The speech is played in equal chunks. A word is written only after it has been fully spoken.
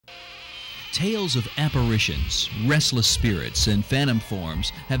Tales of apparitions, restless spirits, and phantom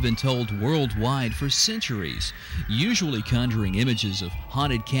forms have been told worldwide for centuries, usually conjuring images of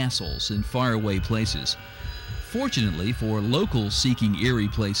haunted castles and faraway places. Fortunately for locals seeking eerie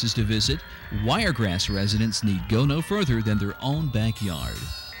places to visit, Wiregrass residents need go no further than their own backyard.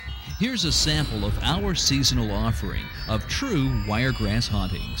 Here's a sample of our seasonal offering of true Wiregrass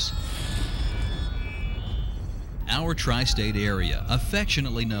hauntings. Our tri-state area,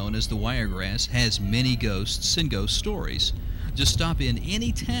 affectionately known as the Wiregrass, has many ghosts and ghost stories. Just stop in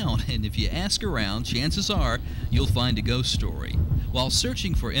any town, and if you ask around, chances are you'll find a ghost story. While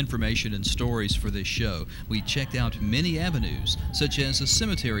searching for information and stories for this show, we checked out many avenues, such as a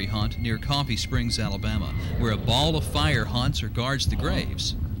cemetery haunt near Coffee Springs, Alabama, where a ball of fire haunts or guards the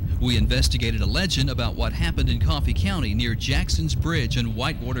graves. We investigated a legend about what happened in Coffee County near Jackson's Bridge and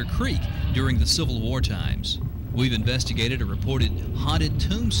Whitewater Creek during the Civil War times. We've investigated a reported haunted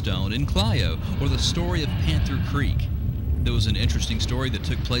tombstone in Clio, or the story of Panther Creek. There was an interesting story that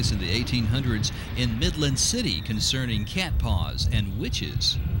took place in the 1800s in Midland City concerning cat paws and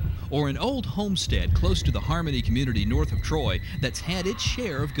witches. Or an old homestead close to the Harmony community north of Troy that's had its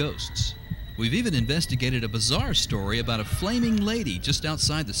share of ghosts. We've even investigated a bizarre story about a flaming lady just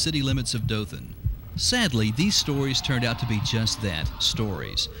outside the city limits of Dothan. Sadly, these stories turned out to be just that,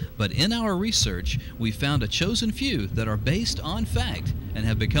 stories. But in our research, we found a chosen few that are based on fact and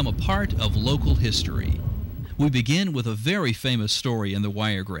have become a part of local history. We begin with a very famous story in the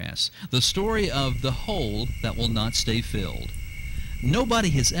Wiregrass, the story of the hole that will not stay filled.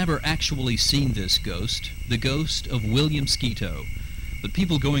 Nobody has ever actually seen this ghost, the ghost of William Sketoe. But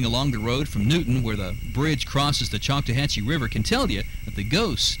people going along the road from Newton, where the bridge crosses the Choctawhatchee River, can tell you that the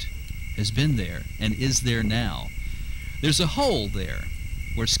ghost has been there and is there now. There's a hole there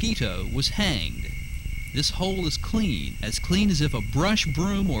where Sketoe was hanged. This hole is clean as if a brush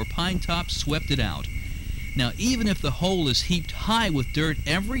broom or pine top swept it out. Now, even if the hole is heaped high with dirt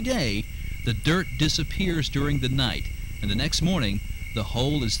every day, the dirt disappears during the night, and the next morning, the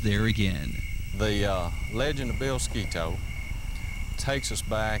hole is there again. The legend of Bill Sketoe takes us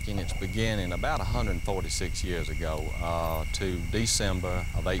back in its beginning about 146 years ago to December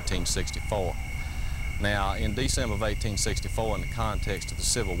of 1864. Now, in December of 1864, in the context of the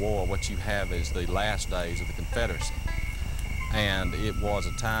Civil War, what you have is the last days of the Confederacy. And it was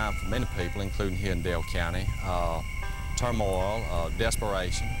a time for many people, including here in Dale County, turmoil,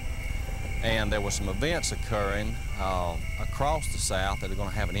 desperation. And there were some events occurring across the South that are going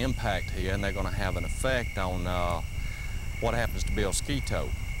to have an impact here, and they're going to have an effect on what happens to Bill Sketoe.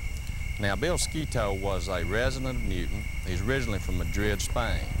 Now, Bill Sketoe was a resident of Newton. He's originally from Madrid,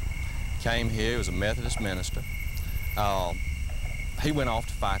 Spain. Came here, he was a Methodist minister. He went off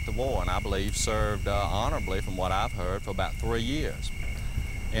to fight the war, and I believe served honorably, from what I've heard, for about 3 years.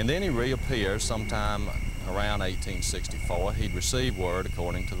 And then he reappeared sometime around 1864. He'd received word,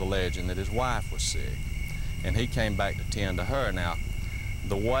 according to the legend, that his wife was sick, and he came back to tend to her. Now,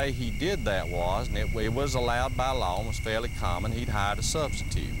 the way he did that was, and it was allowed by law and was fairly common, he'd hired a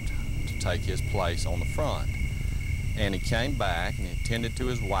substitute to take his place on the front. And he came back and he attended to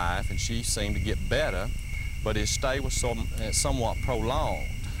his wife, and she seemed to get better, but his stay was somewhat prolonged.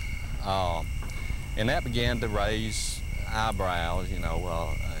 And that began to raise eyebrows, you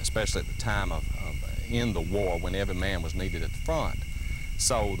know, especially at the time in the war, when every man was needed at the front.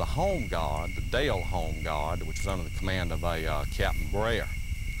 So the Home Guard, the Dale Home Guard, which was under the command of a Captain Brer,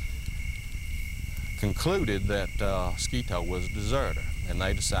 concluded that Sketoe was a deserter, and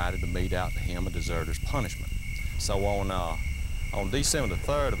they decided to mete out to him a deserter's punishment. So on December the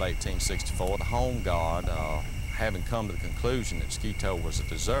 3rd of 1864, the Home Guard, having come to the conclusion that Sketoe was a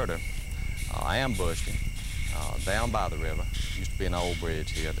deserter, ambushed him down by the river. There used to be an old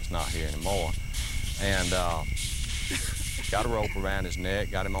bridge here that's not here anymore. And got a rope around his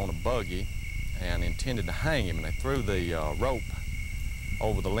neck, got him on a buggy, and intended to hang him. And they threw the rope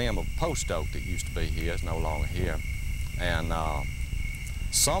over the limb of a post oak that used to be here. It's no longer here. And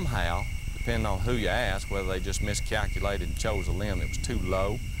somehow, depending on who you ask, whether they just miscalculated and chose a limb that was too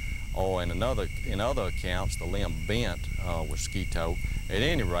low, or in other accounts, the limb bent with Sketoe. At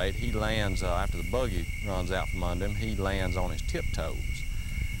any rate, he lands, after the buggy runs out from under him, he lands on his tiptoes.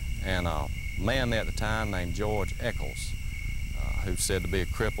 And a man there at the time named George Eccles, who's said to be a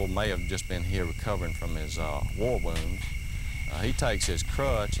cripple, may have just been here recovering from his war wounds. He takes his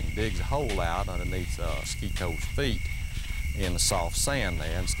crutch and digs a hole out underneath Sketoe's feet in the soft sand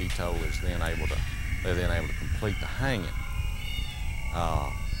there, and Sketoe is then able to complete the hanging.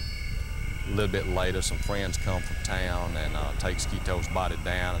 A little bit later, some friends come from town and take Sketoe's body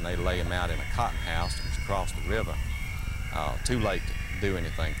down, and they lay him out in a cotton house that was across the river. Too late to do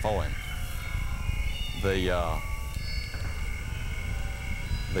anything for him. the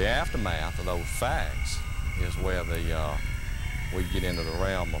aftermath of those facts is where we get into the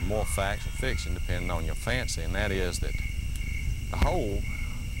realm of more facts or fiction, depending on your fancy, and that is that the hole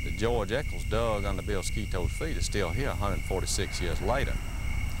that George Eccles dug under Bill Sketoe's feet is still here 146 years later.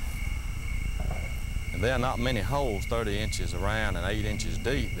 And there are not many holes 30 inches around and 8 inches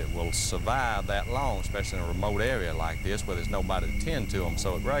deep that will survive that long, especially in a remote area like this where there's nobody to tend to them.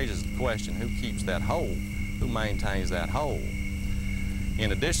 So it raises the question, who keeps that hole? Who maintains that hole?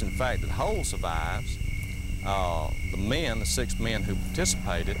 In addition to the fact that the hole survives, the 6 men who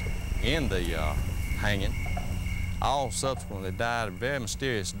participated in the hanging, all subsequently died of very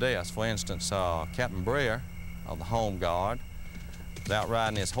mysterious deaths. For instance, Captain Breer of the Home Guard was out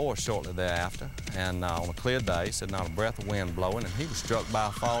riding his horse shortly thereafter, and on a clear day, said not a breath of wind blowing, and he was struck by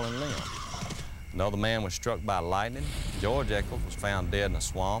a falling limb. Another man was struck by lightning. George Eccles was found dead in a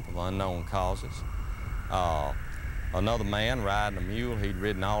swamp of unknown causes. Another man riding a mule he'd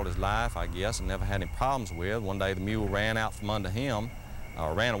ridden all his life, I guess, and never had any problems with. One day the mule ran out from under him,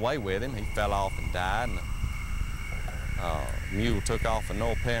 ran away with him. He fell off and died, and the mule took off for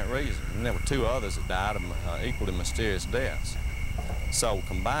no apparent reason. And there were 2 others that died of equally mysterious deaths. So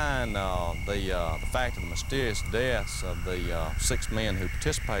combine the fact of the mysterious deaths of the 6 men who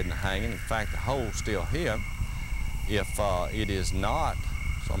participated in the hanging, in fact the hole's still here. If it is not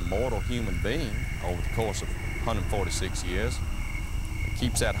some mortal human being over the course of 146 years that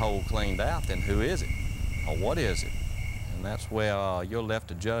keeps that hole cleaned out, then who is it? Or what is it? And that's where you're left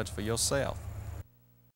to judge for yourself.